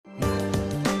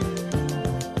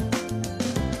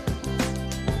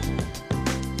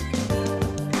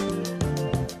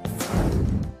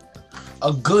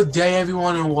A good day,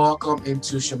 everyone, and welcome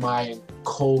into Shimei and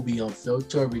Kobei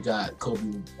Unfiltered. We got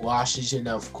Kobei Washington,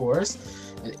 of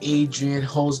course, and Adrian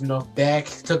Hosnoff back.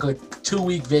 Took a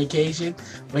 2-week vacation,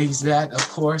 but he's back, of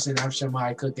course, and I'm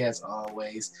Shimei Cook as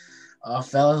always.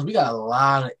 Fellas, we got a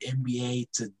lot of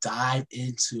NBA to dive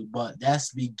into, but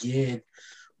let's begin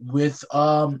with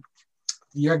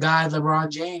your guy LeBron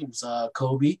James,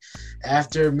 Kobe.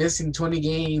 After missing 20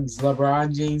 games,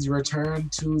 LeBron James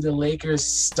returned to the Lakers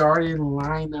starting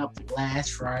lineup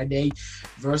last Friday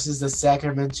versus the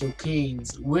Sacramento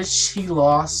Kings, which he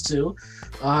lost to.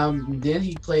 Then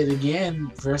he played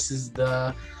again versus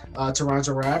the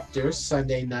Toronto Raptors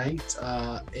Sunday night,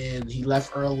 and he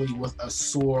left early with a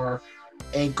sore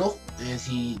ankle, and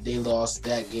they lost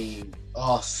that game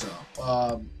also.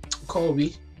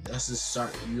 Kobe, let's just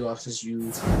start you off since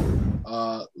you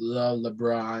love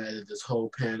LeBron and this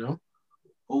whole panel.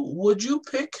 Would you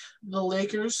pick the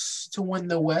Lakers to win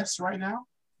the West right now?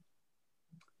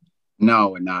 No,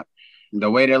 I would not.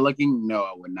 The way they're looking, no,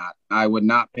 I would not. I would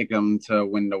not pick them to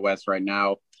win the West right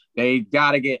now. They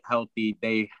got to get healthy.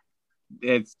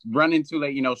 It's running too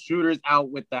late. Shooter's out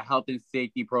with the health and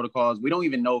safety protocols. We don't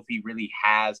even know if he really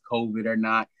has COVID or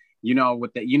not. How the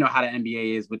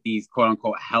NBA is with these quote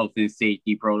unquote health and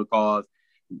safety protocols.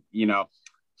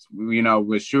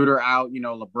 With Shooter out,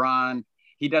 LeBron,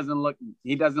 he doesn't look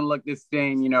the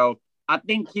same. I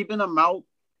think keeping him out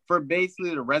for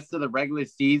basically the rest of the regular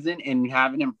season and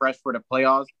having him fresh for the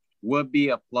playoffs would be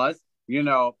a plus.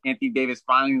 Anthony Davis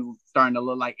finally starting to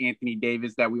look like Anthony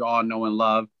Davis that we all know and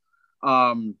love.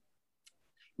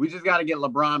 We just got to get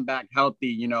LeBron back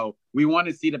healthy. We want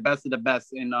to see the best of the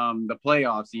best in the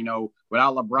playoffs.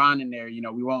 Without LeBron in there,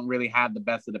 we won't really have the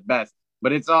best of the best.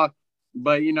 But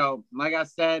like I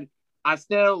said, I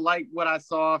still like what I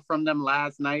saw from them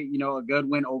last night. A good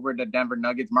win over the Denver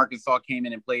Nuggets. Marcus Gasol came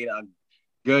in and played a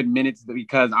good minutes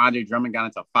because Andre Drummond got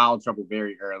into foul trouble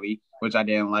very early, which I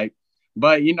didn't like.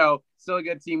 But, still a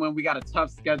good team when we got a tough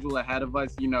schedule ahead of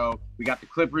us. We got the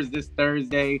Clippers this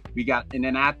Thursday. And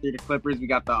then after the Clippers, we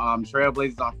got the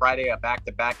Trailblazers on Friday, a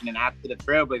back-to-back. And then after the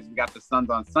Trailblazers, we got the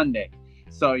Suns on Sunday.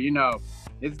 So,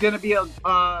 it's going to be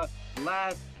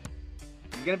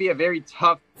a very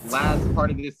tough last part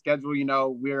of this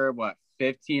schedule. We're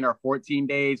 15 or 14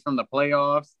 days from the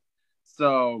playoffs.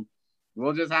 So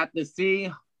we'll just have to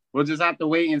see. We'll just have to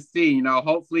wait and see.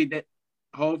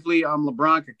 Hopefully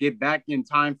LeBron could get back in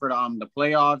time for the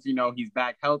playoffs. He's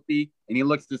back healthy and he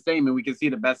looks the same, and we can see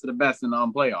the best of the best in the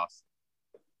playoffs.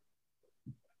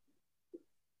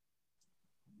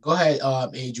 Go ahead,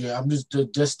 Adrian. I'm just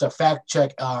to fact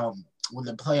check. When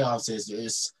the playoffs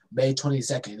is May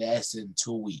 22nd. That's in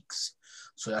 2 weeks,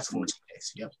 so that's 14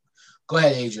 days. Yep. Go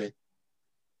ahead, Adrian.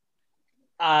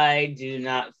 I do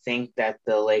not think that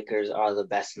the Lakers are the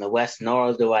best in the West,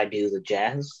 nor do I do the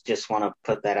Jazz. Just want to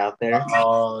put that out there.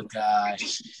 Oh,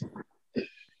 gosh.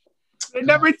 They're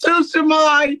number 2,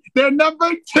 Shimei. They're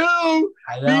number 2.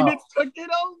 I know. Phoenix took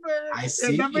it over. I see.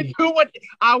 They're number 2.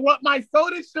 I want my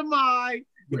soda, Shimei.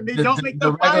 When they don't make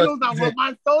the finals, I want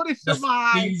my soda,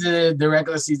 Shimei. The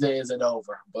regular season isn't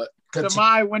over, but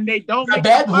Shimei, when they don't make the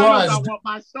finals, I want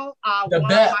my soda. I want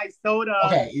my soda.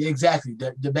 Okay, exactly.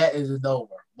 The bet isn't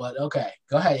over, but okay.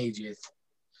 Go ahead, Adrian.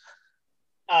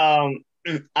 I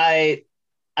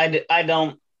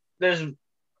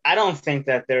don't think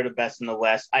that they're the best in the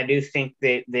West. I do think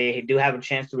that they do have a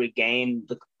chance to regain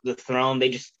the throne. They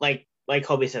just like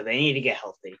Kobe said, they need to get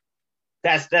healthy.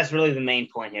 That's really the main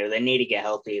point here. They need to get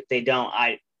healthy. If they don't,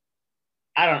 I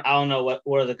don't know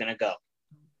where they're gonna go.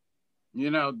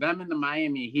 Them and the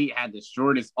Miami Heat had the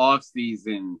shortest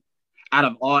offseason out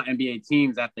of all NBA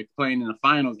teams after playing in the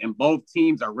finals, and both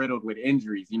teams are riddled with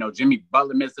injuries. Jimmy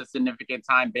Butler missed a significant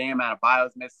time. Bam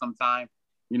Adebayo's missed some time.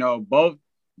 Both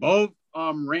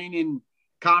reigning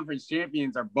conference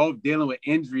champions are both dealing with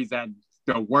injuries at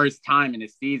the worst time in the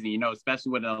season.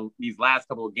 Especially with these last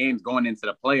couple of games going into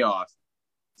the playoffs.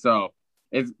 So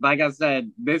it's like I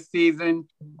said, this season,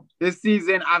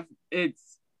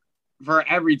 it's for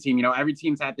every team. Every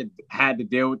team's had to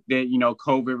deal with it.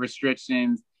 COVID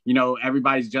restrictions.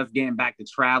 Everybody's just getting back to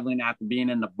traveling after being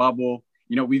in the bubble.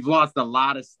 We've lost a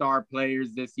lot of star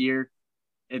players this year.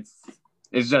 It's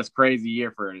just crazy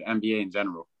year for the NBA in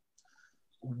general.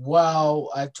 Well,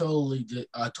 I totally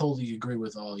agree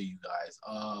with all you guys.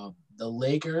 The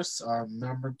Lakers are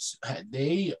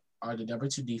they are the number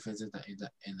 2 defense in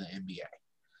the NBA.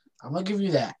 I'm gonna give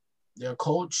you that. Their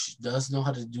coach does know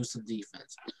how to do some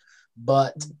defense,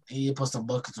 but he put some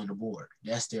buckets on the board.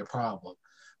 That's their problem.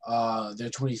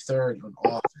 They're 23rd on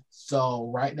offense.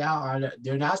 So right now,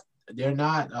 they're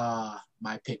not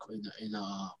my pick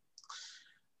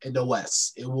in the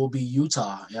West. It will be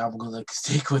Utah, and I'm going to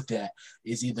stick with that.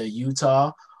 It's either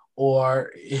Utah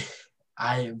or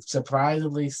I am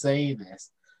surprisingly saying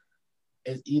this.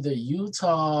 It's either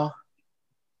Utah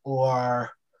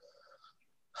or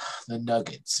the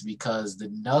Nuggets, because the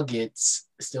Nuggets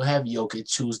still have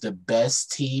Jokic, who's the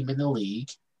best team in the league.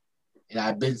 And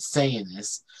I've been saying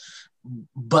this.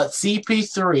 But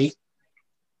CP3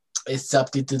 is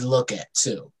something to look at,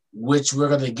 too, which we're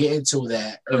going to get into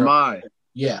that. Shimei.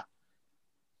 Yeah.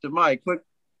 Shimei, quick.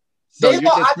 So you're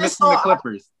dismissing the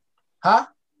Clippers. Huh?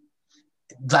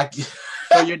 Like,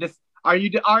 so you're just are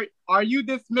you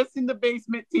dismissing the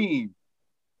basement team?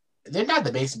 They're not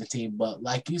the basement team, but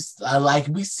like we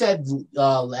said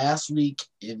last week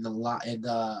in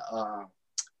the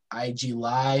IG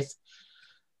Live,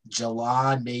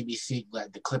 Jalon made me think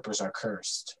that the Clippers are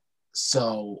cursed.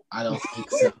 So I don't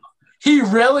think so. He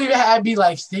really had me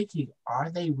like thinking, are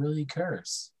they really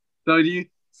cursed? So do you?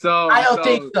 So I don't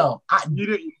think so.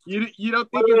 You don't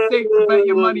think it's safe to bet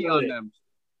your money on them?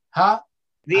 Huh?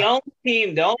 The only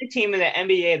team in the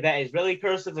NBA that is really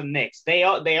cursed is the Knicks. They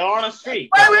are on a streak.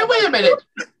 Wait a minute.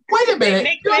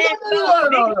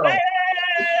 No.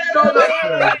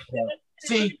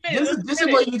 See, this is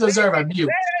what you deserve a mute.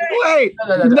 Wait,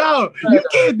 no, you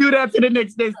can't do that to the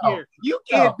Knicks this year. You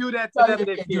can't do that to them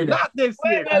this year. Not this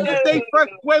year. If they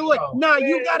first, wait, no,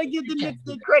 you gotta give the Knicks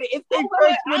the credit. It's their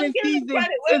first winning season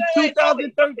since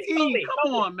 2013.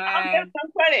 Come on, man. I'm giving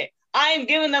them credit. I am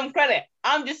giving them credit.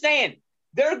 I'm just saying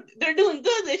they're doing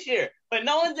good this year, but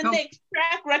knowing the Knicks'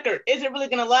 track record isn't really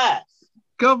gonna last.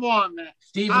 Come on, man.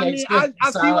 I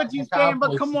see what you're saying,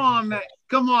 but come on, man.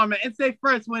 It's their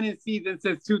first winning season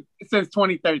since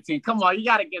 2013. Come on, you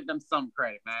got to give them some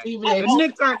credit, man. The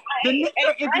Knicks are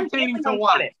entertaining to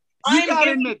watch. You got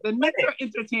to admit, the Knicks are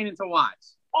entertaining to watch.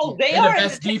 Oh, they are the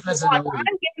best defense in the league. I'm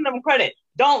giving them credit.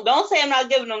 Don't say I'm not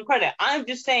giving them credit. I'm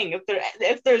just saying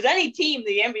if there's any team in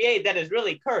the NBA that is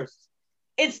really cursed,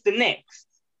 it's the Knicks.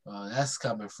 Oh, that's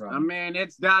coming from.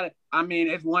 It's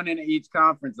one in each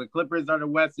conference. The Clippers are the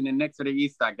West and the Knicks are the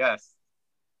East, I guess.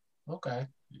 Okay.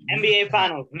 NBA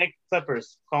Finals, Knicks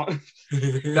Clippers.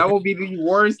 That will be the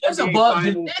worst NBA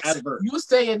Finals ever. You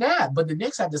saying that, but the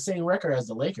Knicks have the same record as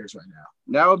the Lakers right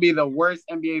now. That would be the worst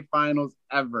NBA Finals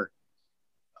ever.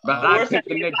 But I picked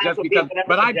the Knicks just because.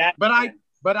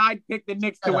 But I picked the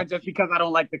Knicks to win just because I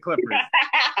don't like the Clippers.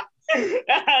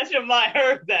 Shimei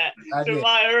heard that.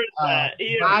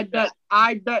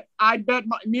 I bet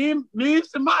me and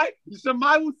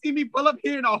Shimei will see me pull up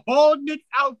here in a whole Knicks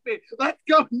outfit. Let's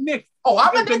go Knicks. Oh,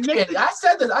 I'm a Knicks fan. I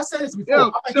said this before.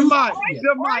 Yo, Shimei,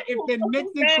 if the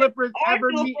Knicks and Clippers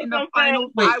ever meet in the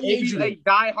finals, I will be a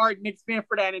diehard Knicks fan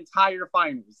for that entire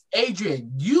finals.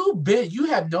 Adrian, you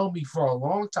have known me for a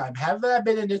long time. Haven't I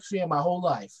been a Knicks fan my whole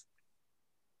life?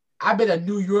 I've been a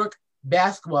New York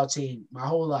basketball team my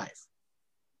whole life.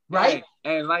 Right?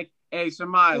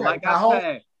 Shimei, like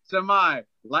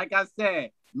I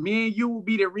said, me and you will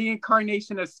be the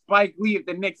reincarnation of Spike Lee if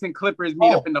the Knicks and Clippers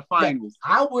meet up in the finals.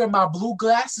 Yeah. I wear my blue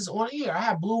glasses on here. I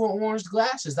have blue and orange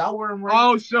glasses. I wear them right.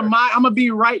 Oh, Shimei, I'm gonna be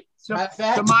right. Shimei,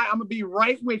 I'm gonna be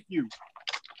right with you.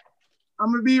 I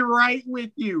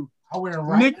wear them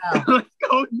right now. Let's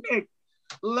go, Knicks.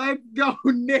 Let's go,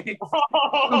 Knicks.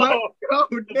 Oh, Let's go,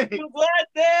 Knicks.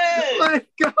 Let's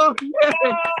go, Knicks.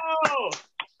 Oh.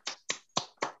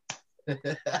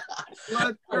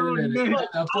 Let's go, Knicks.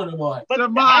 I'll put them on.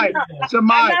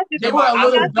 Shimei. They were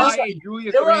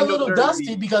a little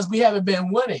dusty because we haven't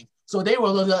been winning. So they were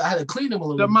I had to clean them a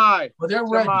little bit. But they're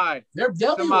ready. They're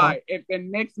definitely if the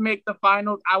Knicks make the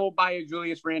finals, I will buy a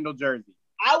Julius Randle jersey.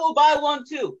 I will buy one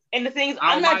too. And the thing is,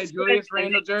 I'll buy a Julius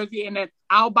Randle jersey, and then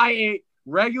I'll buy a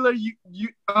regular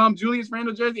Julius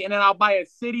Randle jersey, and then I'll buy a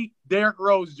City Derrick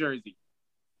Rose jersey.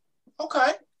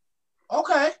 Okay.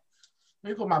 Let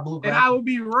me put my blue. And I will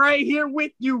be right here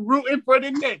with you, rooting for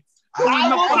the Knicks. I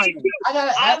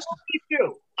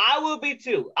will be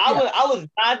too. I was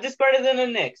not discrediting the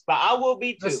Knicks, but I will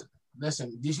be too.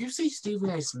 Listen, did you see Stephen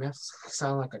A. Smith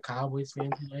sound like a Cowboys fan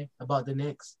today about the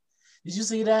Knicks? Did you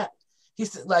see that? He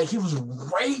was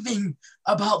raving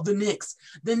about the Knicks.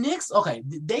 The Knicks, okay,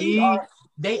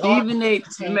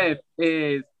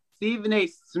 Stephen A.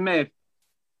 Smith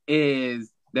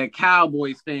is the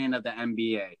Cowboys fan of the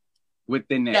NBA with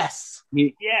the Knicks.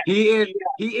 Yes. He is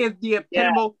the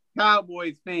epitome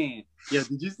Cowboys fan. Yeah,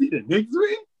 did you see the Knicks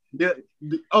win? Yeah.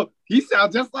 Oh, he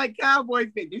sounds just like Cowboys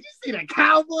fan. Did you see the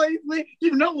Cowboys win?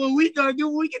 You know what we gonna do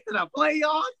when we get to the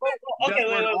playoffs? Okay,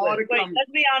 wait.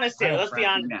 Let's be honest here.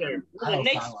 When the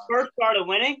Knicks first started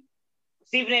winning,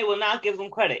 Stephen A. will not give them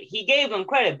credit. He gave them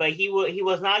credit, but he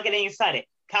was not getting excited.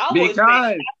 Cowboys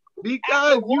fans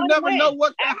Because you never win, know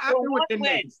what can after happen with the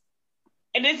win. Knicks.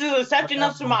 And this is such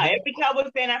enough to my every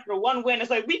Cowboys fan after one win. It's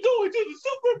like, we going to the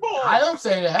Super Bowl. I don't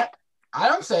say that.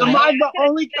 Somebody's the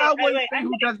only Cowboys fan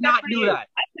who does not do that.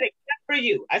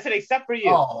 I said except for you.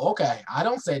 Oh, okay. I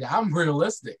don't say that. I'm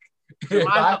realistic. Shemai's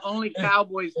the only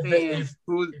Cowboys fan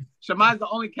Shemai's the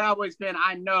only Cowboys fan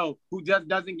I know who just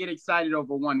doesn't get excited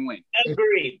over one win.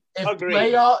 Agreed.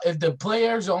 If the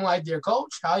players don't like their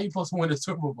coach, how are you supposed to win the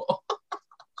Super Bowl?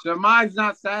 Shemai's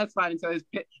not satisfied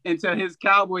until his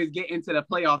Cowboys get into the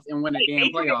playoffs and win a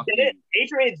damn playoff.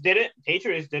 Patriots did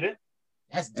it.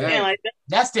 That's different.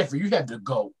 That's different. You have to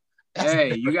go.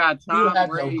 You got Tom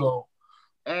Brady. Go.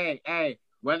 Hey.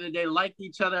 Whether they liked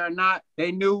each other or not,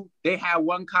 they knew they had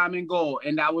one common goal,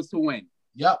 and that was to win.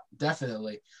 Yep,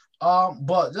 definitely.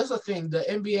 But there's a thing, the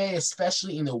NBA,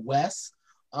 especially in the West,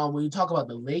 when you talk about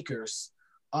the Lakers,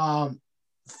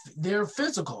 they're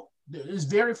physical. It's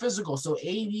very physical. So AD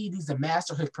needs to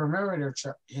master his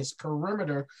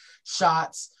perimeter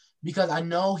shots, because I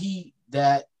know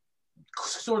that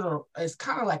sort of, it's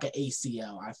kind of like an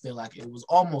ACL. I feel like it was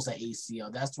almost an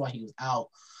ACL. That's why he was out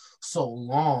so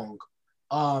long.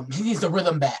 He needs the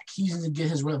rhythm back. He needs to get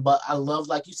his rhythm. But I love,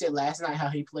 like you said last night, how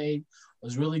he played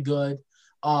was really good.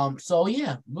 So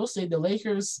yeah, we'll see. The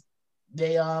Lakers,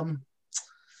 they I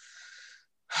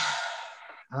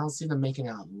don't see them making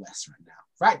out in the West right now.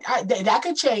 Right, that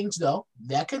could change though.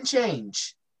 That can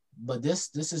change. But this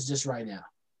is just right now.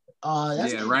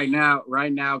 Right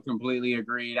now, completely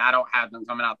agreed. I don't have them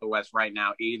coming out the West right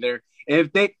now either.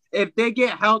 If they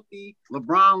get healthy,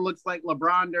 LeBron looks like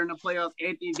LeBron during the playoffs.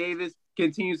 Anthony Davis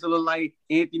continues to look like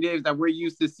Anthony Davis that we're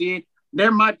used to seeing.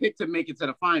 They're my pick to make it to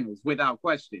the finals without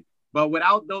question. But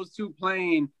without those two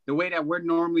playing the way that we're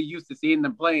normally used to seeing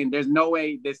them playing, there's no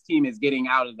way this team is getting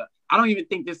out of I don't even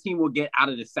think this team will get out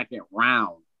of the second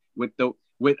round with the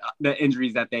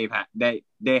injuries that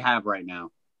they have right now.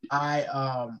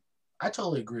 I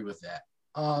totally agree with that.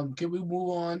 Can we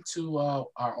move on to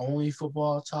our only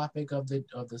football topic of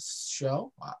the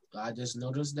show? I just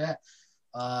noticed that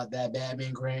bad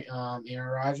man Aaron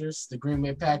Rodgers, the Green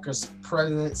Bay Packers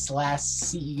president /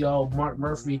 CEO Mark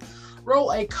Murphy,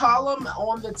 wrote a column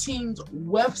on the team's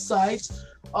website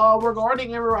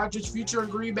regarding Aaron Rodgers' future in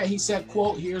Green Bay. He said,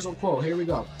 quote, here's a quote. Here we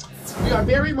go. We are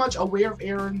very much aware of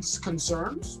Aaron's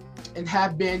concerns and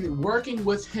have been working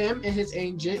with him and his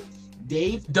agent,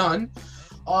 Dave Dunn,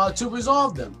 to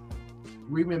resolve them.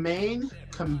 We remain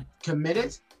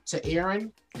committed to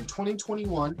Aaron in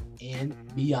 2021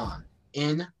 and beyond.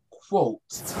 End quote.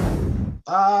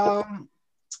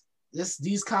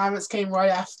 These comments came right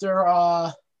after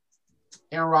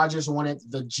Aaron Rodgers wanted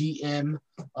the GM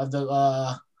of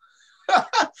the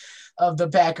of the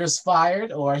Packers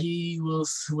fired, or he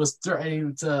was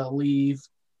threatening to leave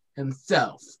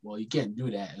himself. Well, you can't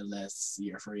do that unless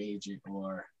you're a free agent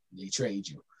or they trade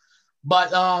you.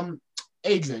 But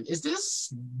Adrian, is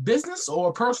this business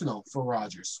or personal for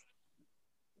Rodgers?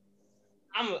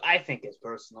 I think it's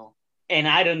personal, and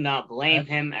I do not blame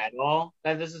him at all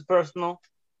that this is personal.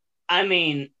 I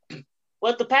mean,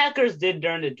 what the Packers did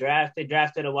during the draft, they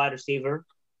drafted a wide receiver,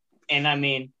 and I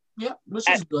mean, yeah, which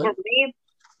is good.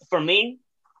 For me,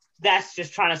 that's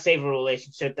just trying to save a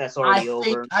relationship that's already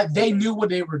over. They knew what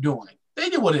they were doing. They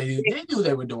knew what they knew. They knew what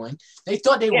they were doing. They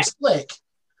thought they were slick,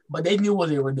 but they knew what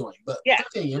they were doing. But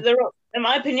continue. In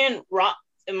my opinion,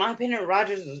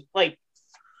 Rodgers is like,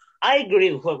 I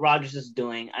agree with what Rodgers is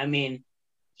doing. I mean,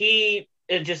 he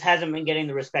just hasn't been getting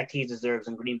the respect he deserves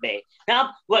in Green Bay.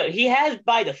 Now, what he has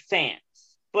by the fans,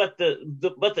 but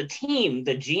the team,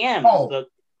 the GM,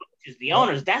 the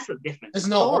owners, that's a different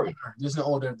story. There's no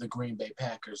owner of the Green Bay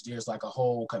Packers. There's like a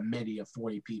whole committee of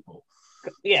 40 people.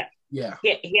 Yeah.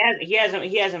 He hasn't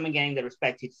been getting the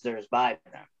respect he deserves by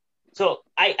them. So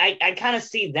I kind of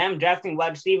see them drafting wide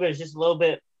receivers just a little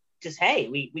bit. Just, hey,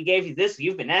 we gave you this.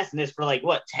 You've been asking this for like,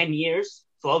 what, 10 years,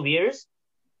 12 years?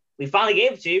 We finally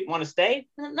gave it to you. Want to stay?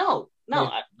 No.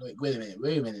 Wait a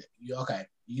minute. Okay,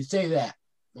 you say that.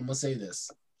 I'm going to say this.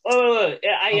 Oh,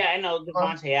 I know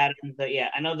Devontae Adams, but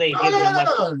I know they.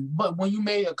 No. But when you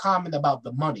made a comment about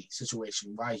the money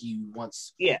situation, why he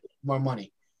wants more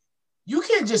money, you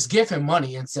can't just give him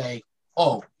money and say,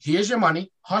 "Oh, here's your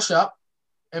money. Hush up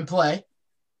and play,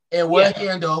 and we'll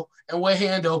handle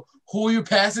who are you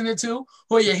passing it to,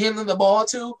 who are you handing the ball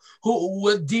to,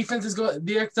 what defense is going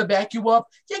there to back you up."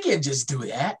 You can't just do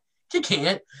that. You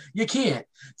can't.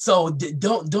 So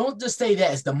don't just say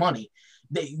that it's the money.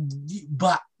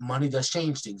 But money does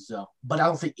change things, though. But I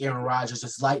don't think Aaron Rodgers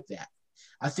is like that.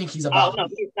 I think he's about. Oh, no,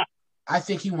 he's not. I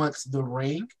think he wants the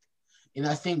ring, and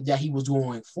I think that he was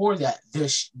going for that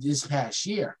this past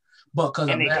year. but because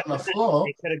of Matt LaFleur,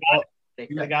 they could have got it. They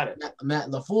could have got it. Matt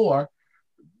LaFleur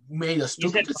made a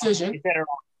stupid decision. You said it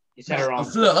wrong. You said it wrong.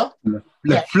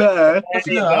 LaFleur.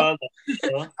 LaFleur.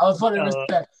 I was funny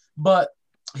respect, but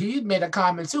he made a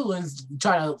comment too and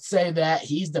trying to say that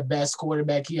he's the best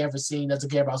quarterback he ever seen, doesn't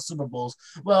care about Super Bowls.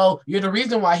 Well, you're the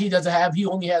reason why he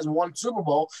only has one Super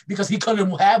Bowl, because he couldn't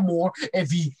have more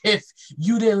if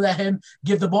you didn't let him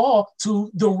give the ball to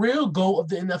the real GOAT of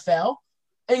the NFL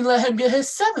and let him get his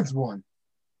 7th one.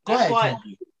 Go ahead,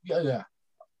 Kobe. Yeah.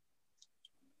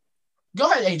 Go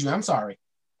ahead, Adrian. I'm sorry.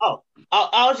 Oh,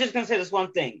 I was just gonna say this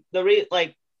one thing.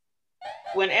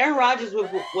 When Aaron Rodgers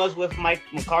was with Mike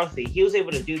McCarthy, he was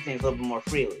able to do things a little bit more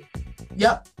freely.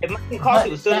 Yep. If Mike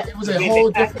McCarthy was still, it was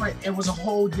a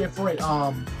whole different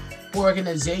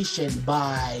organization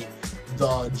by the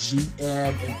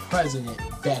GM and president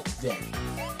back then.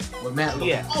 When Matt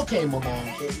LaFleur came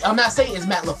along, I'm not saying it's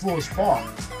Matt LaFleur's fault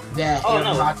that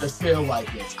Aaron Rodgers feel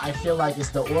like this. I feel like it's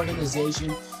the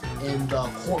organization and the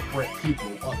corporate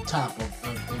people up top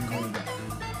in Green Bay.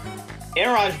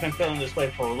 Aaron Rodgers has been feeling this way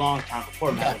for a long time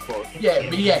before Matt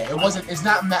LaFleur. It's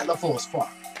not Matt LaFleur's fault.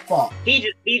 He's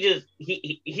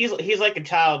like a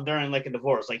child during like a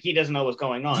divorce. Like he doesn't know what's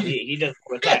going on. He doesn't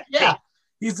know what's happening. Yeah.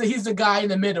 He's the guy in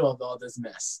the middle of all this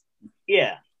mess.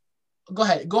 Yeah. Go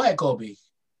ahead, Kobe.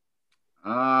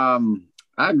 I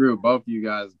agree with both of you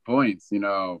guys' points. You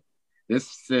know, this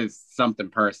is something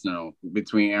personal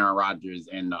between Aaron Rodgers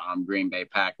and the Green Bay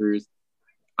Packers.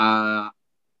 I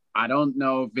don't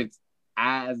know if it's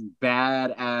as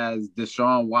bad as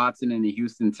Deshaun Watson and the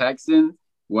Houston Texans.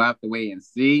 We'll have to wait and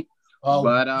see. Oh,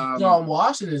 but Deshaun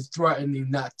Watson is threatening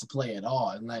not to play at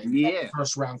all.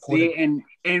 First round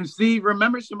quarterback. See,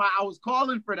 remember, Shimei, I was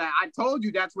calling for that. I told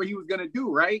you that's what he was gonna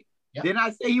do, right? Yep. Didn't I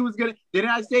say he was gonna?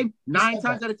 Didn't I say 9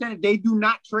 times out of 10, if they do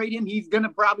not trade him, he's gonna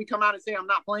probably come out and say, "I'm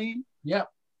not playing." Yep.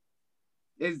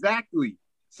 Exactly.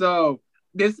 So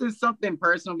this is something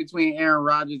personal between Aaron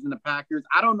Rodgers and the Packers.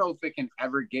 I don't know if it can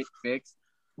ever get fixed.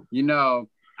 You know,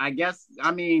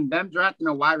 them drafting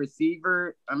a wide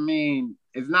receiver,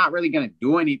 it's not really going to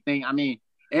do anything.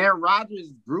 Aaron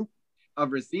Rodgers' group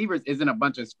of receivers isn't a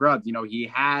bunch of scrubs. You know,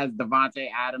 he has Devontae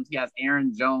Adams. He has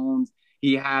Aaron Jones.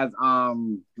 He has,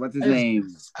 what's his name?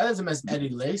 I just miss Eddie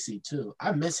Lacy, too.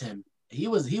 I miss him. He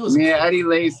was. Yeah, Eddie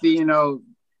Lacy, you know,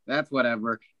 that's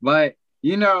whatever. But,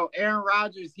 you know, Aaron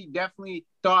Rodgers, he definitely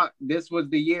thought this was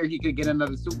the year he could get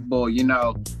another Super Bowl. You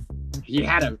know, he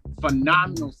had a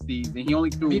phenomenal season. He only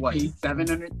threw, 7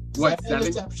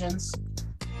 interceptions?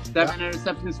 7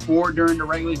 interceptions, 4 during the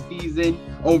regular season,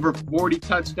 over 40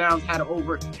 touchdowns, had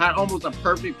almost a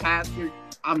perfect passer,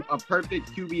 a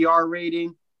perfect QBR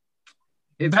rating.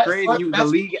 It's crazy. He was the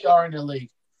league QBR in the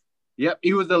league. Yep,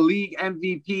 he was the league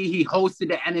MVP. He hosted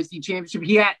the NFC Championship.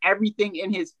 He had everything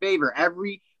in his favor.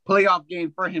 Every playoff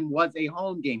game for him was a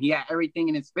home game. He had everything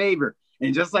in his favor.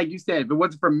 And just like you said, if it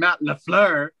wasn't for Matt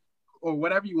LaFleur, or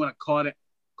whatever you want to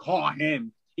call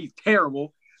him, he's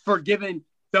terrible, for giving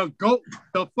the GOAT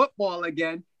the football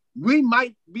again, we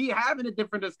might be having a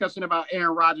different discussion about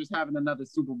Aaron Rodgers having another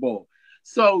Super Bowl.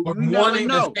 So we never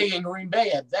know. To stay in Green Bay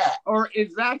at that. Or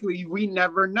exactly, we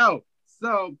never know.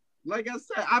 So, like I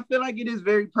said, I feel like it is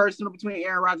very personal between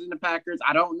Aaron Rodgers and the Packers.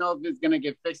 I don't know if it's going to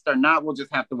get fixed or not. We'll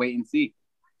just have to wait and see.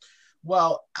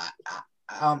 Well,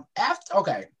 I'm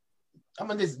going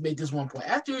to just make this one point.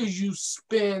 After you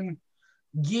spend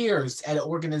years at an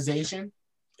organization,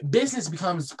 business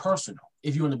becomes personal,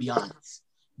 if you want to be honest.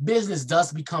 Business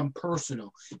does become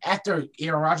personal. After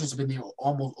Aaron Rodgers has been there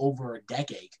almost over a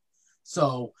decade.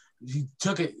 So he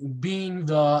took it being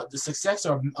the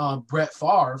successor of Brett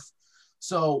Favre.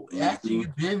 So after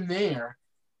you've been there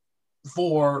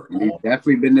for... He's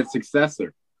definitely been the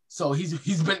successor. So he's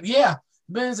been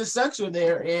a successor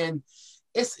there, and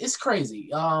it's crazy.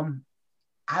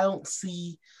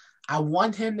 I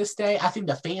want him to stay. I think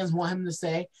the fans want him to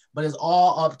stay, but it's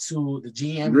all up to the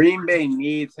GM. Green Bay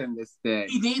needs him to stay.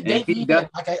 They need him.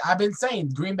 Like I've been saying,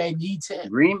 Green Bay needs him.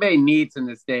 Green Bay needs him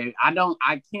to stay.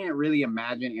 I can't really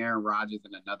imagine Aaron Rodgers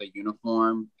in another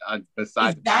uniform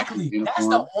besides exactly. That's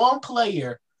the one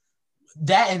player.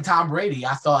 That and Tom Brady,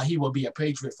 I thought he would be a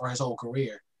Patriot for his whole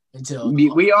career until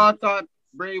we all thought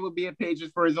Brady would be a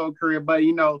Patriot for his whole career, but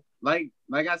you know, like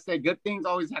I said, good things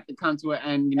always have to come to an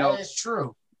end. You know, that is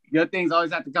true. Good things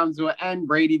always have to come to an end.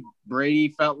 Brady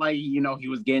felt like, you know, he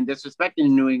was getting disrespected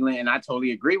in New England, and I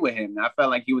totally agree with him. I felt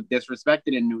like he was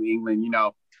disrespected in New England. You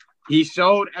know, he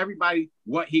showed everybody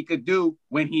what he could do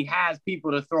when he has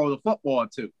people to throw the football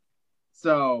to.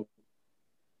 So,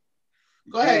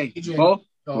 go ahead, both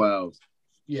 12s.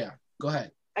 Yeah, go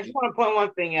ahead. I just want to point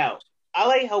one thing out. I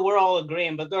like how we're all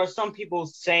agreeing, but there are some people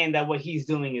saying that what he's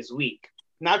doing is weak.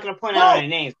 Not going to point out any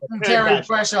names. But Terry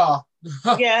Bradshaw.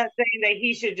 Yeah, saying that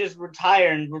he should just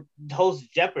retire and host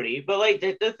Jeopardy. But like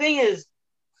the thing is,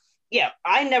 yeah,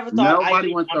 I never thought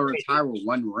nobody wants to retire with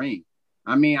one ring.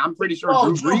 I mean, I'm pretty sure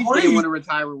Drew Brees didn't want to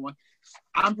retire with one.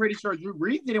 I'm pretty sure Drew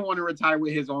Brees didn't want to retire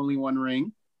with his only one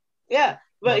ring. Yeah,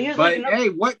 but hey,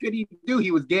 what could he do?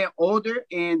 He was getting older,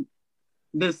 and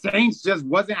the Saints just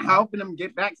wasn't helping him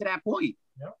get back to that point.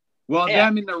 Yep. Well,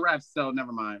 them and the refs, so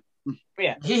never mind.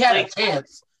 Yeah, he had a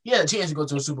chance. He had a chance to go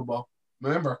to a Super Bowl.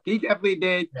 Remember, he definitely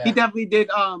did. Yeah. He definitely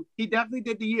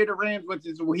did the year the Rams, which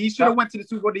is he should have went to the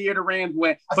Super Bowl the year the Rams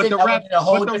went. But the refs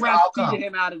cheated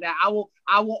him out of that.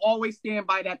 I will always stand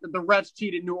by that. The refs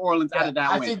cheated New Orleans out of that.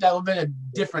 I think that would have been a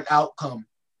different outcome.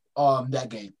 That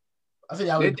game. I think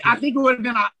it would have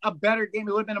been a better game.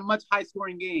 It would have been a much high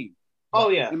scoring game. Oh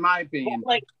yeah, in my opinion.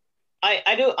 Like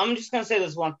I do. I'm just gonna say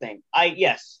this one thing. I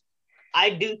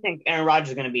do think Aaron Rodgers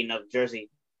is gonna be in a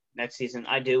jersey next season.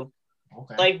 I do.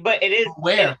 Okay. But it is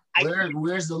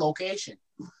where's the location?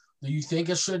 Do you think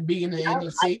it should be in the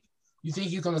NFC? You think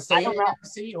he's gonna stay in the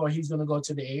NFC or he's gonna go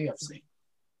to the AFC?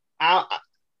 I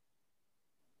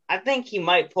think he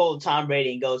might pull Tom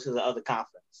Brady and go to the other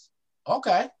conference.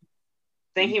 Okay. I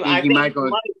think he might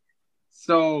go.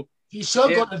 So he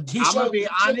should go to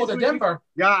Denver.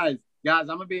 Guys, I'm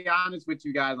gonna be honest with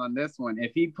you guys on this one.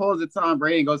 If he pulls a Tom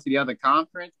Brady and goes to the other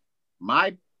conference,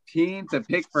 my team to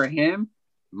pick for him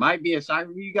might be a shock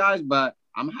for you guys, but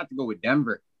I'm gonna have to go with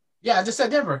Denver. Yeah, I just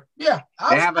said Denver. Yeah,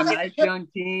 they have a nice young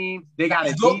team. They got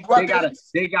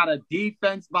a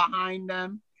defense behind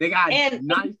them. They got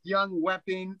nice young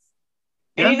weapons.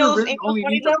 Denver really only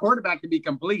needs a quarterback to be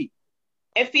complete.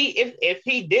 If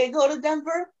he did go to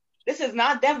Denver, this is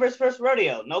not Denver's first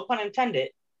rodeo. No pun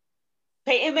intended.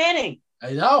 Peyton Manning.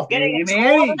 I know. Peyton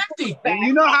Manning. And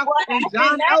you know how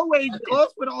John Elway's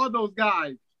close with all those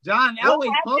guys. John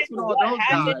Elway's close with all those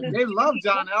guys. They love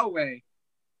John Elway.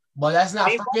 But let's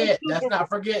not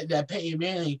forget that Peyton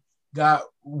Manning got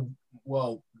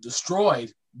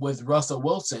destroyed with Russell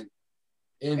Wilson.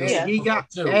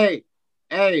 Hey,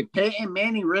 Peyton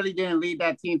Manning really didn't lead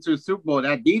that team to a Super Bowl.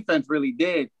 That defense really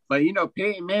did. But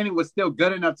Peyton Manning was still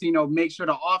good enough to make sure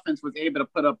the offense was able to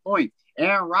put up points.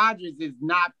 Aaron Rodgers is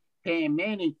not Peyton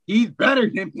Manning. He's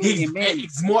better than Peyton Manning.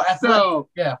 He's more athletic.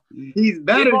 He's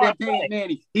better than Peyton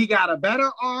Manning. He got a better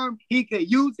arm. He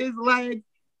could use his legs.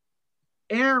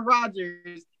 Aaron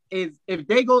Rodgers is if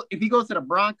he goes to the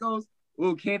Broncos,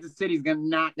 Kansas City's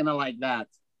not gonna like that.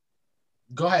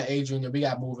 Go ahead, Adrian. We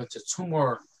gotta move into two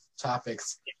more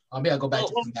topics. We gotta go back to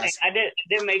the I did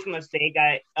make a mistake.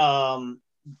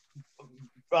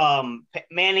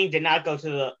 Manning did not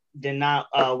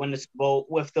win the Super Bowl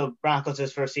with the Broncos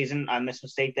his first season. I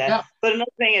mismistake that. Yeah. But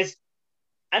another thing is,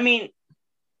 Aaron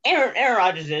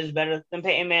Rodgers is better than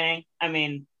Peyton Manning.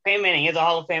 Peyton Manning is a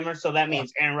Hall of Famer, so that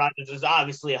means Aaron Rodgers is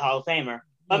obviously a Hall of Famer.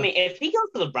 But, if he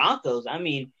goes to the Broncos,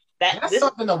 that's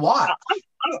something to watch.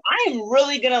 I'm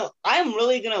really gonna.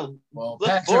 Well,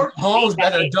 Patrick Mahomes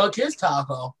better dunk his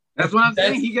taco. That's what I'm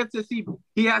saying. He has to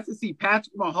see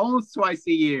Patrick Mahomes twice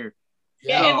a year.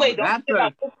 Yeah, and wait, don't forget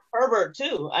about Herbert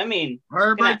too.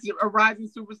 Herbert's a rising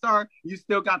superstar. You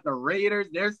still got the Raiders.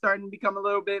 They're starting to become a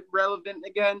little bit relevant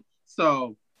again.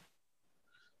 So,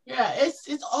 yeah,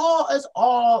 it's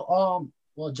all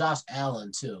Josh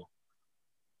Allen too.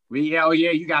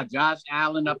 You got Josh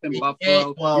Allen up in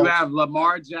Buffalo. You have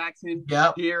Lamar Jackson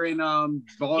here in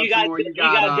Baltimore. You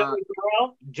got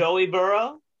Joey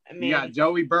Burrow. You got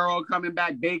Joey Burrow coming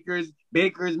back. Baker's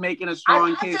making a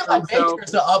strong case for himself.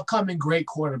 Baker's an upcoming great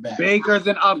quarterback. I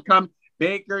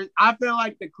feel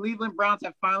like the Cleveland Browns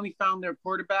have finally found their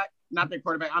quarterback. Not their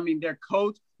quarterback. Their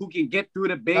coach who can get through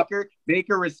to Baker.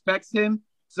 Baker respects him.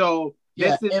 So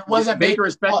it wasn't Baker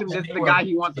respects him. This is the guy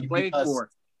he wants to play for.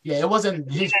 Yeah, it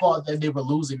wasn't his fault that they were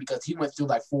losing because he went through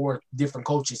like 4 different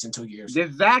coaches in 2 years.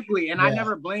 Exactly, and I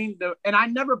never blamed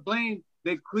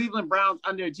the Cleveland Browns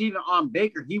underachieving on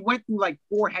Baker. He went through like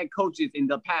 4 head coaches in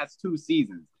the past 2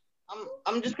 seasons.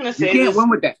 I'm just gonna say you can't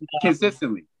win with that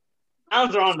consistently.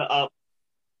 Browns are on the up.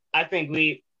 I think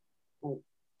we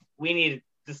need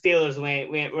the Steelers.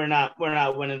 We're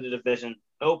not winning the division.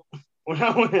 Nope, we're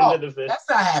not winning the division. That's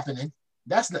not happening.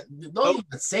 Don't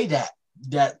even say that.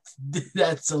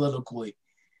 That's soliloquy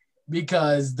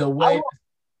because the way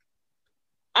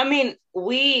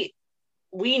we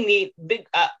need big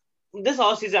this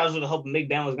all season I was really hoping Big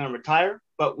Ben was going to retire,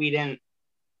 but we didn't.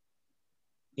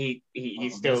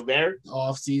 He's still there.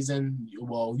 Off season,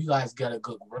 you guys got a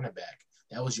good running back.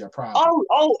 That was your problem.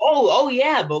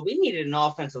 Yeah, but we needed an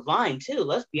offensive line too.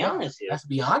 Let's be honest here. Let's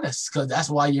be honest, because that's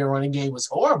why your running game was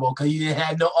horrible, because you didn't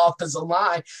have no offensive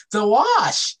line to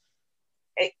wash.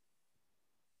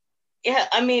 Yeah,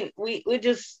 I mean, we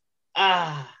just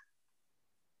man.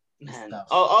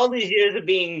 All these years of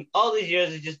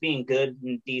just being good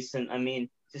and decent. I mean,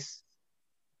 just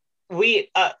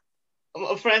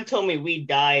a friend told me we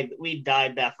died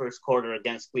that first quarter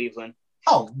against Cleveland.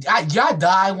 Oh, y'all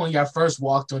died when y'all first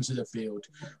walked onto the field.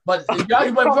 But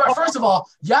first of all,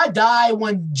 y'all died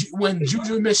when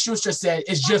Juju Smith-Schuster said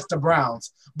it's just the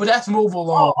Browns. But let's move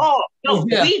along. No,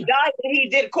 yeah. We died when he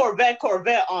did Corvette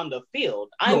on the field.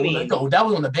 No, that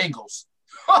was on the Bengals.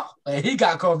 He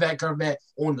got Corvette on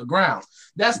the ground.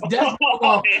 Let's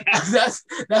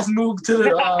move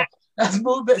to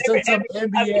some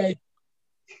NBA.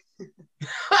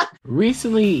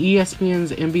 Recently,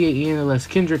 ESPN's NBA analyst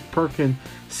Kendrick Perkins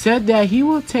said that he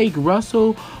will take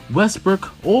Russell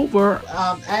Westbrook over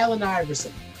Allen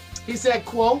Iverson. He said,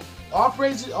 quote, all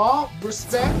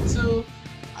respect to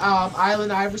Allen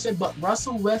Iverson, but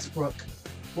Russell Westbrook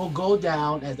will go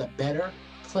down as a better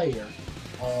player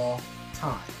all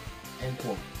time, end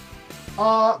quote.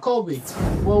 Kobe,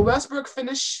 will Westbrook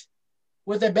finish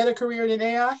with a better career than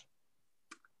AI?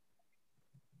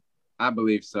 I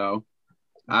believe so.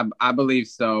 I believe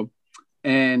so.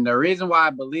 And the reason why I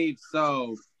believe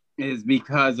so is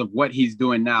because of what he's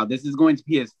doing now. This is going to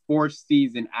be his 4th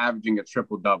season averaging a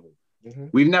triple-double. Mm-hmm.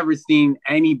 We've never seen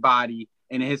anybody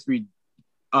in the history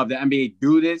of the NBA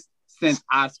do this since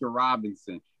Oscar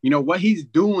Robertson. You know, what he's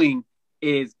doing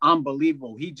is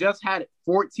unbelievable. He just had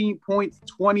 14 points,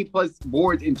 20-plus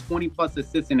boards, and 20-plus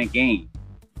assists in a game.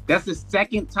 That's the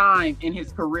second time in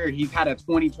his career he's had a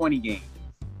 20-20 game.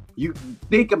 You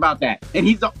think about that. And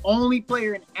he's the only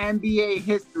player in NBA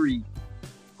history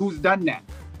who's done that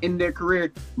in their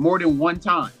career more than one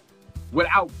time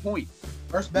without points.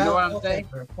 First ballot Hall of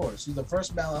Famer, of course. He's the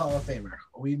first ballot Hall of Famer.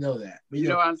 We know that. You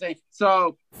know what I'm saying?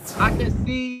 So I can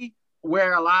see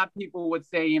where a lot of people would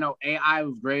say, you know, AI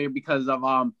was greater because of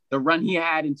the run he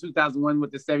had in 2001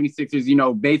 with the 76ers, you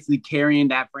know, basically carrying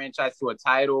that franchise to a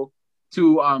title.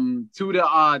 To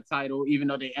the title, even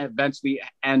though they eventually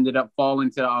ended up falling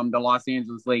to the Los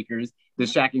Angeles Lakers, the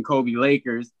Shaq and Kobe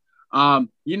Lakers.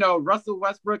 You know, Russell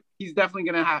Westbrook, he's definitely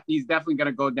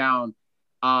gonna go down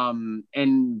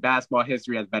in basketball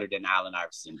history as better than Allen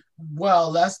Iverson. Well,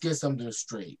 let's get something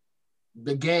straight.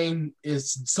 The game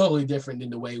is totally different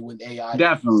than the way when AI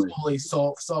definitely totally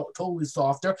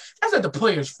softer. That's not the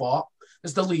player's fault.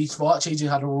 It's the league's fault, changing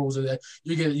how the rules are. That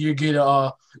you get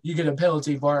a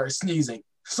penalty for sneezing,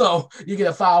 so you get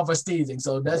a foul for sneezing.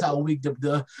 So that's how weak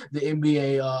the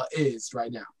NBA is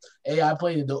right now. AI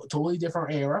played in a totally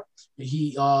different era.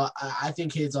 I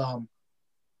think he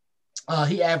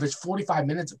averaged 45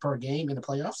 minutes per game in the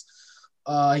playoffs.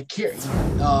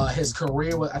 His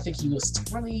career was, I think he was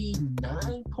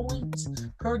 29 points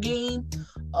per game.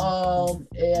 And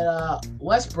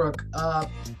Westbrook,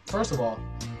 first of all,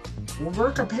 when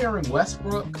we're comparing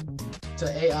Westbrook to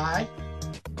AI,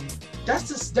 let's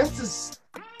just have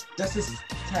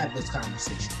this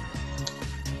conversation.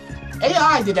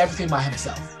 AI did everything by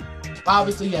himself.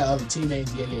 Obviously, he had other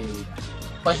teammates, yeah.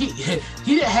 But he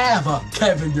didn't have a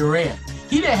Kevin Durant.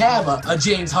 He didn't have a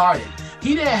James Harden.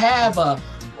 He didn't have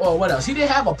what else? He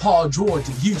didn't have a Paul George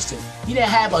in Houston. He didn't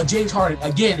have a James Harden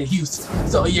again in Houston.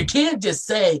 So you can't just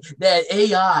say that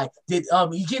AI did.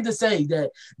 You can't just say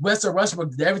that Russell Westbrook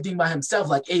did everything by himself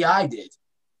like AI did.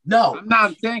 No, I'm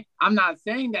not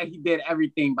saying that he did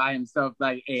everything by himself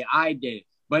like AI did.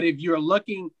 But if you're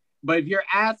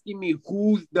asking me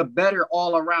who's the better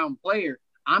all-around player,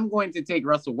 I'm going to take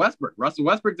Russell Westbrook. Russell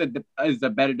Westbrook is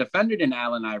a better defender than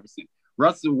Allen Iverson.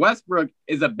 Russell Westbrook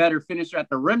is a better finisher at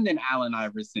the rim than Allen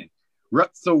Iverson.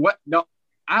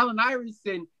 Allen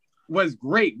Iverson was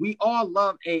great. We all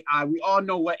love AI. We all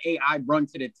know what AI brought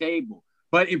to the table.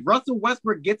 But if Russell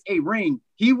Westbrook gets a ring,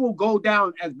 he will go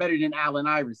down as better than Allen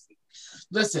Iverson.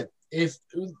 Listen, if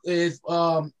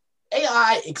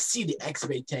AI exceeded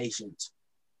expectations,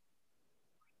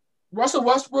 Russell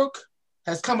Westbrook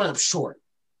has coming up short.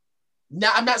 Now,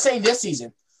 I'm not saying this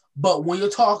season, but when you're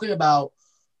talking about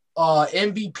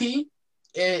MVP,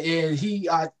 and he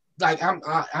I'm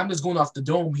just going off the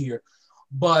dome here,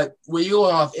 but when you're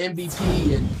going off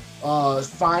MVP and not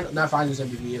finals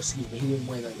MVP, excuse me, he didn't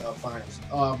win finals.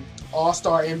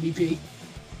 All-Star MVP,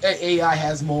 AI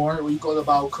has more. When you go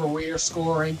about career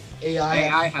scoring,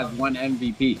 AI has one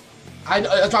MVP.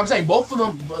 That's what I'm saying. Both of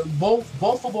them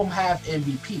have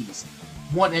MVPs.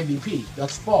 One MVP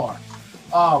thus far.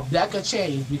 That could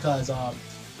change because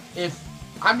if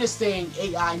I'm just saying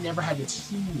AI never had the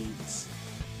teammates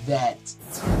that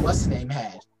what's the name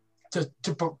had to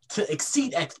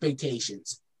exceed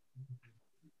expectations.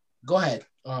 Go ahead,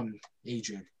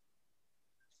 Adrian.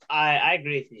 I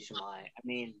agree with you, Shimei. I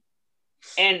mean,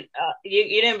 and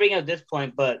you didn't bring up this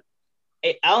point, but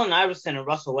Allen Iverson and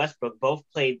Russell Westbrook both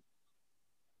played.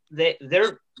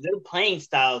 Their playing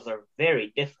styles are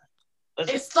very different.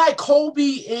 It's like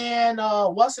Kobe and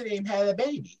what's the name had a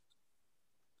baby.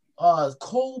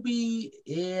 Kobe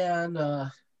and I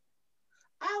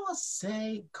would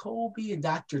say Kobe and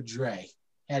Dr. Dre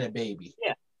had a baby.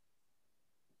 Yeah.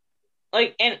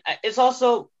 Like, and it's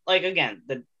also like, again,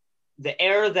 the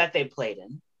era that they played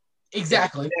in.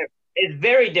 Exactly. It's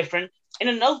very different. And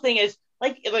another thing is,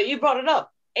 like you brought it up,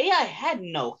 AI had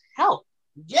no help.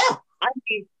 Yeah. I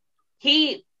mean,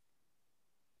 he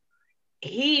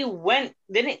went,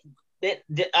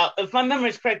 if my memory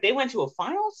is correct, they went to a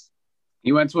finals?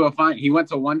 He went to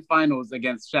one finals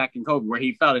against Shaq and Kobe, where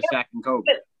he fell to Shaq and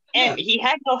Kobe. And he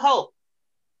had no help.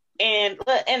 And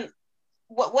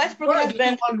what Westbrook has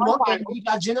been he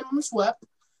got gentleman swept,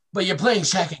 but you're playing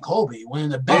Shaq and Kobe, one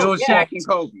of the best. It was Shaq and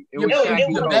Kobe. It was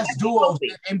the best duo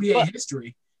in NBA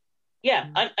history. Yeah.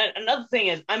 Another thing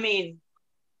is, I mean,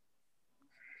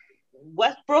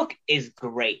 Westbrook is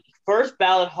great. First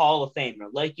ballot Hall of Famer,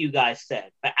 like you guys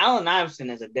said. But Allen Iverson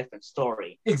is a different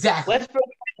story. Exactly.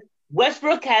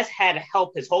 Westbrook has had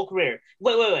help his whole career.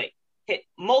 Wait.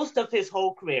 Most of his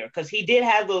whole career, because he did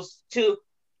have those two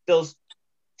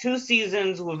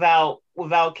seasons without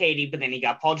KD, but then he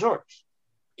got Paul George.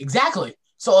 Exactly.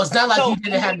 So it's not like he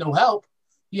didn't have no help.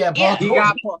 Yeah, Paul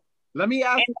George. Let me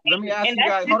ask you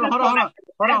guys. Hold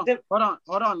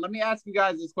on. Let me ask you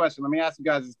guys this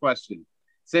question.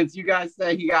 Since you guys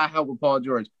say he got help with Paul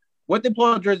George, what did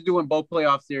Paul George do in both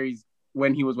playoff series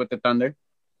when he was with the Thunder?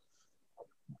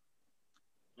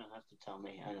 You don't have to tell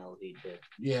me. I know he did.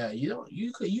 Yeah, you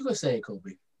could say it,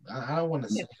 Kobe. I don't want to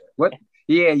say it. What?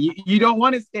 Yeah, you don't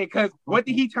want to say, because what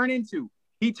did he turn into?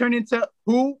 He turned into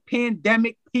who?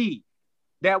 Pandemic P.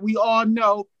 That we all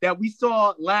know, that we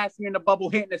saw last year in the bubble,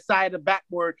 hitting the side of the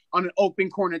backboard on an open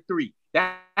corner three.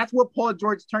 That's what Paul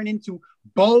George turned into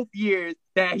both years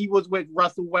that he was with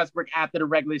Russell Westbrook after the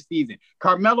regular season.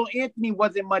 Carmelo Anthony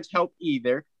wasn't much help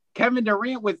either. Kevin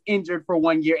Durant was injured for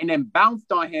 1 year and then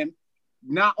bounced on him.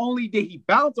 Not only did he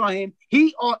bounce on him,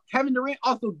 Kevin Durant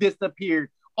also disappeared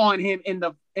on him in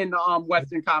the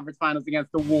Western Conference Finals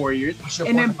against the Warriors,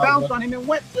 and then bounced on him and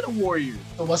went to the Warriors.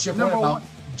 So what's your point about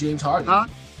James Harden? Huh?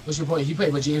 What's your point? He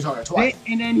played with James Harden twice.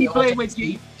 And then he played with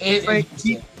James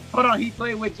Harden. He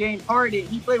played with James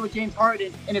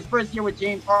Harden in his first year with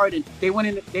James Harden. They went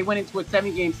into a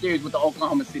 7-game series with the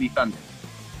Oklahoma City Thunder,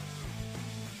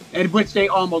 in which they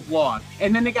almost lost.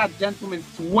 And then they got gentlemen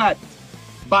swept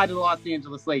by the Los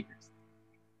Angeles Lakers.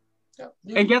 Yeah.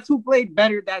 And guess who played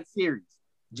better that series?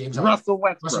 Russell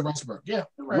Westbrook. Yeah.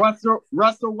 Right.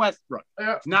 Russell Westbrook.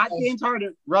 Not James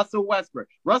Harden, Russell Westbrook.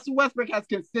 Russell Westbrook has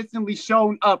consistently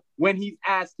shown up when he's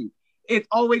asked to. It's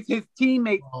always his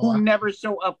teammates who never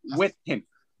show up with him.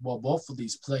 Well, both of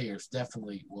these players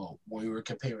definitely, when we were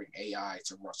comparing AI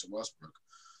to Russell Westbrook,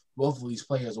 both of these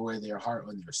players wear their heart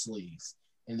on their sleeves,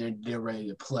 and they're ready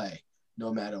to play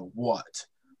no matter what.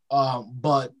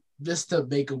 But just to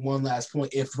make one last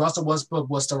point, if Russell Westbrook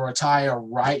was to retire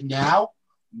right now,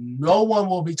 no one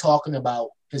will be talking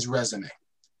about his resume.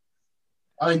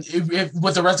 I mean, if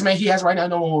with the resume he has right now,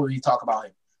 no one will be talking about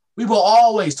him. We will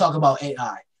always talk about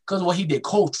AI because what he did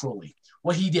culturally,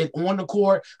 what he did on the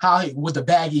court, how he with the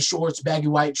baggy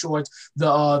white shorts,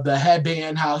 the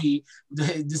headband,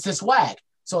 this is swag.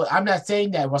 So I'm not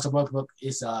saying that Russell Westbrook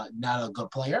is not a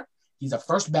good player. He's a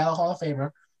first ballot Hall of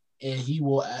Famer, and he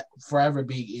will forever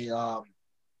be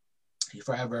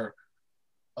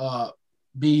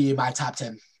be my top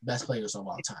 10 best players of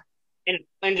all time.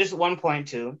 And just one point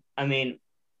too. I mean,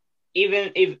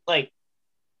 even if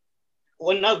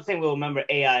one other thing we'll remember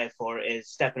AI for is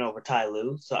stepping over Ty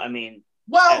Lue. So I mean,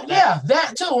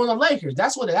 that too on the Lakers.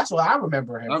 That's what I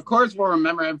remember him. Of course, we'll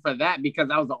remember him for that because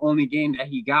that was the only game that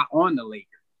he got on the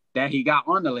Lakers.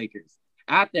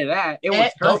 After that,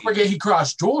 don't forget he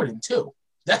crossed Jordan too.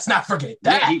 Let's not forget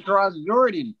that. Yeah, he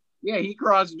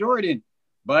crossed Jordan.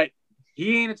 But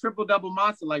he ain't a triple-double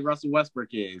monster like Russell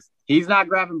Westbrook is. He's not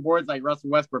grabbing boards like Russell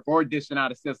Westbrook or dishing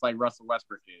out assists like Russell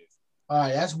Westbrook is. All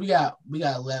right, we got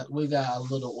a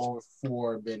little over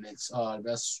 4 minutes.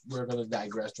 We're gonna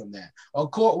digress from that.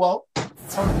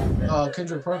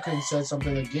 Kendrick Perkins said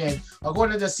something again.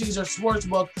 According to the Caesar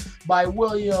Sportsbook by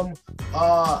William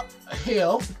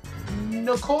Hill,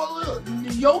 Nikola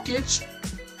Jokic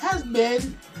has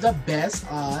been the best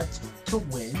odds to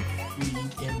win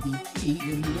league MVP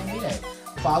in the NBA,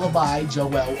 followed by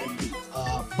Joel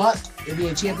Embiid. But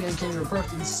NBA champion Kendrick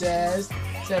Perkins said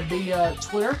via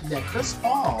Twitter that Chris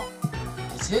Paul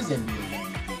is his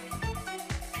NBA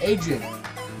MVP. Adrian,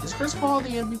 is Chris Paul the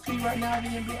MVP right now in the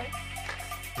NBA?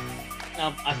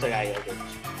 No, I still got Jokic.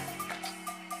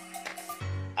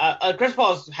 Chris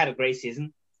Paul's had a great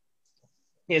season.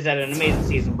 He has had an amazing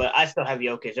season, but I still have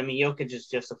Jokic. I mean, Jokic is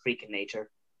just a freak in nature.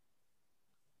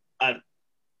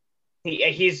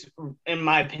 He's, in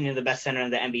my opinion, the best center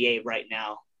in the NBA right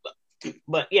now.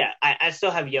 But yeah, I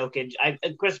still have Jokic.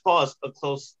 Chris Paul is a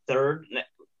close third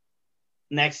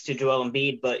next to Joel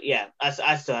Embiid, but yeah,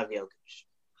 I still have Jokic.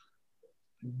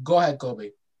 Go ahead, Kobe.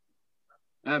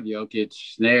 I have Jokic.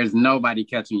 There's nobody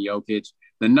catching Jokic.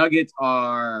 The Nuggets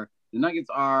are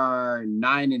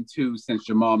 9-2 since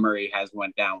Jamal Murray has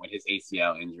went down with his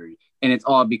ACL injury, and it's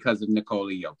all because of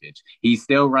Nikola Jokic. He's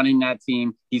still running that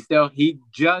team. He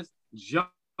just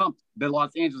jumped the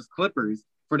Los Angeles Clippers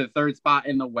for the third spot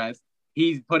in the West.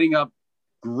 He's putting up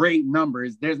great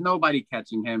numbers. There's nobody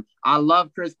catching him. I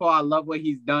love Chris Paul. I love what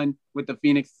he's done with the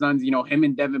Phoenix Suns. You know, him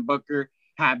and Devin Booker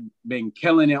have been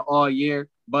killing it all year,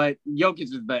 but Jokic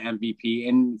is the MVP,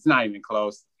 and it's not even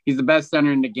close. He's the best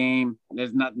center in the game.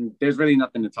 There's really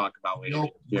nothing to talk about with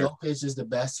it. Jokic is the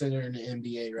best center in the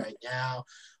NBA right now.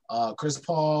 Chris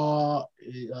Paul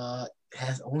is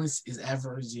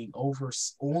averaging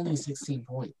only 16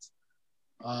 points.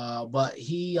 But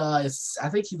he is, I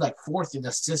think he's like fourth in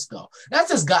assists though. That's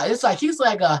this guy. It's like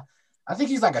I think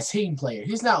he's like a team player.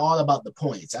 He's not all about the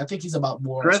points. I think he's about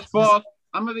more. Chris Paul.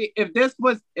 If this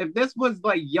was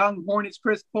like young Hornets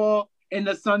Chris Paul and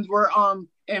the Suns were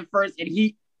in first,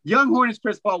 and young Hornets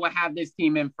Chris Paul would have this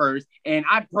team in first, and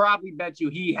I probably bet you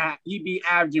he'd be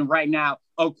averaging right now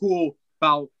a cool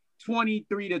about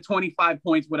 23 to 25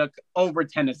 points with over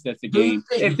 10 assists a game.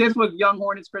 If this was young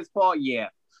Hornets Chris Paul, yeah.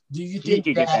 Do you think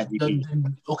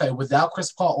that without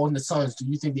Chris Paul on the Suns, do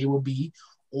you think they will be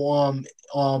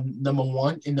number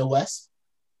one in the West?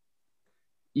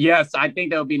 Yes, I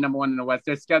think they'll be number one in the West.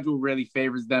 Their schedule really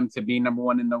favors them to be number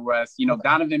one in the West. You know, okay.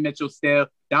 Donovan Mitchell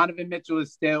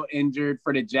is still injured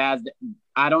for the Jazz.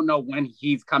 I don't know when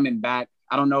he's coming back.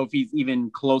 I don't know if he's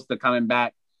even close to coming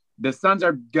back. The Suns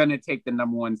are going to take the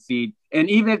number one seed. And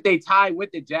even if they tie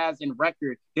with the Jazz in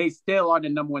record, they still are the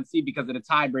number one seed because of the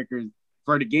tiebreakers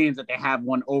for the games that they have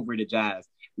won over the Jazz.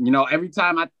 You know, every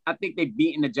time I think they've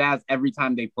beaten the Jazz every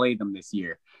time they played them this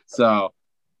year. So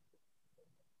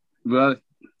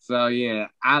yeah,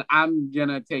 I'm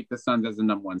gonna take the Suns as the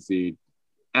number one seed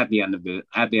at the end of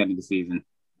the season.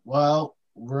 Well,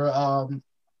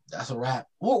 that's a wrap.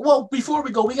 Well, before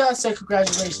we go, we gotta say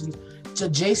congratulations to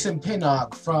Jason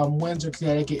Pinnock from Windsor,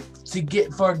 Connecticut,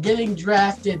 for getting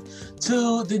drafted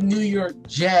to the New York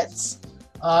Jets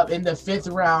in the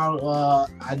 5th round.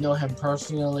 I know him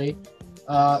personally,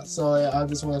 so I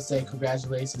just want to say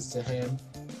congratulations to him.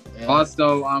 And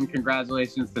also,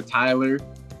 congratulations to Tyler.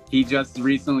 He just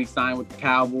recently signed with the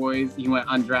Cowboys. He went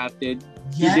undrafted.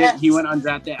 Yes. He went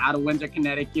undrafted out of Windsor,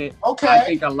 Connecticut. Okay. I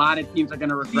think a lot of teams are going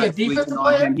to regret sleeping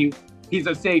on him. He's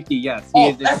a safety, yes. He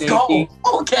is a safety. Go.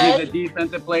 Okay. He's a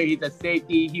defensive player. He's a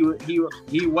safety. He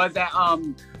was at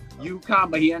UConn,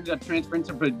 but he ended up transferring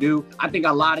to Purdue. I think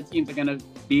a lot of teams are going to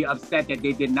be upset that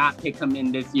they did not pick him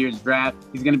in this year's draft.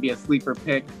 He's going to be a sleeper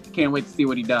pick. Can't wait to see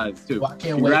what he does, too. Well,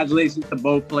 Congratulations to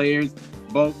both players.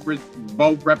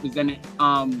 Both represented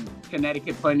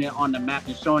Connecticut, putting it on the map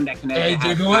and showing that Connecticut. Hey,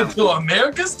 you're going to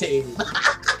America's team.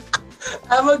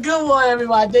 Have a good one,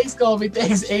 everybody. Thanks, Kobe.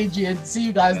 Thanks, Adrian. See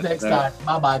you guys next time.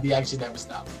 Bye-bye. The action never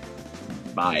stops.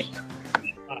 Bye.